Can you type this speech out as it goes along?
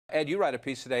Ed, you write a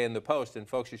piece today in the Post, and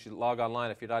folks, you should log online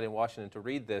if you're not in Washington to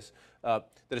read this, that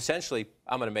essentially,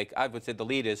 I would say the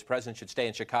lead is, President should stay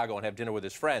in Chicago and have dinner with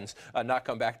his friends, not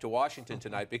come back to Washington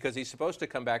tonight, because he's supposed to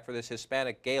come back for this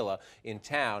Hispanic gala in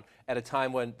town at a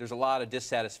time when there's a lot of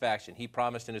dissatisfaction. He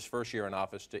promised in his first year in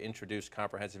office to introduce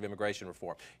comprehensive immigration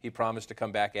reform. He promised to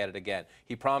come back at it again.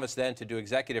 He promised then to do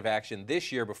executive action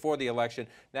this year before the election.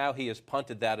 Now he has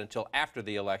punted that until after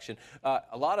the election.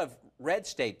 A lot of red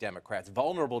state Democrats,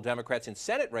 vulnerable Democrats in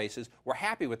Senate races, were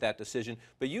happy with that decision.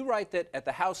 But you write that at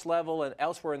the House level and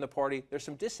elsewhere in the party, there's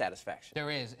some dissatisfaction.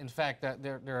 There is. In fact,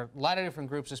 there are a lot of different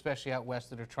groups, especially out west,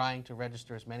 that are trying to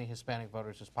register as many Hispanic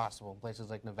voters as possible in places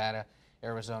like Nevada,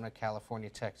 Arizona, California,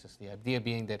 Texas. The idea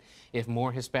being that if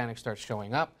more Hispanics start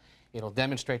showing up, it'll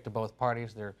demonstrate to both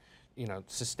parties their,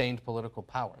 sustained political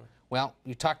power. Well,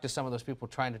 you talk to some of those people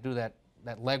trying to do that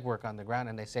legwork on the ground,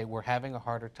 and they say, we're having a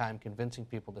harder time convincing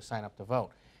people to sign up to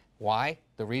vote. Why?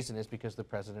 The reason is because the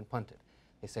president punted.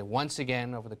 They say once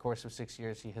again, over the course of 6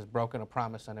 years, he has broken a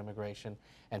promise on immigration,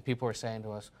 and people are saying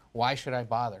to us, why should I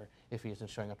bother if he isn't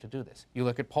showing up to do this? You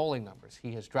look at polling numbers.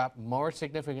 He has dropped more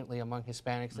significantly among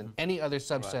Hispanics than any other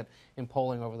subset in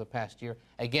polling over the past year.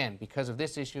 Again, because of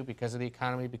this issue, because of the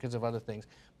economy, because of other things,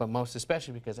 but most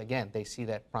especially because, again, they see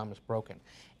that promise broken.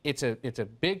 It's a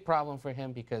big problem for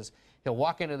him because he'll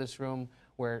walk into this room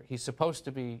where he's supposed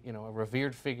to be, a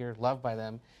revered figure, loved by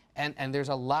them, and there's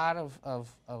a lot of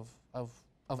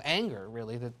anger,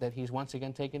 really, that he's once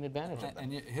again taken advantage of.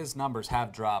 And his numbers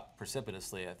have dropped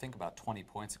precipitously, I think about 20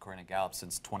 points according to Gallup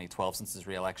since 2012, since his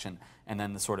re-election, and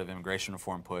then the sort of immigration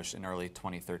reform push in early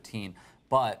 2013.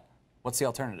 But what's the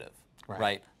alternative,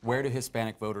 right? Where do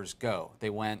Hispanic voters go? They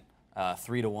went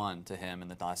 3-1 to him in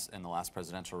the last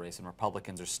presidential race, and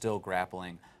Republicans are still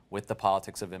grappling with the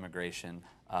politics of immigration,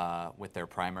 with their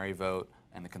primary vote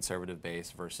and the conservative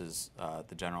base versus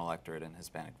the general electorate and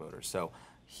Hispanic voters. So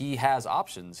he has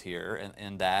options here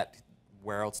in that.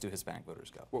 Where else do Hispanic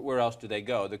voters go? Where else do they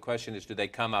go? The question is, do they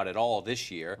come out at all this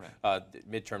year?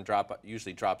 Midterm drop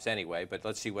usually drops anyway, but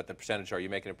let's see what the percentage are.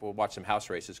 We'll watch some House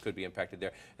races, could be impacted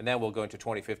there. And then we'll go into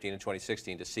 2015 and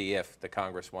 2016 to see if the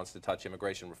Congress wants to touch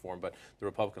immigration reform. But the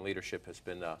Republican leadership has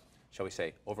been, shall we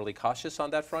say, overly cautious on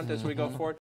that front as we go forward.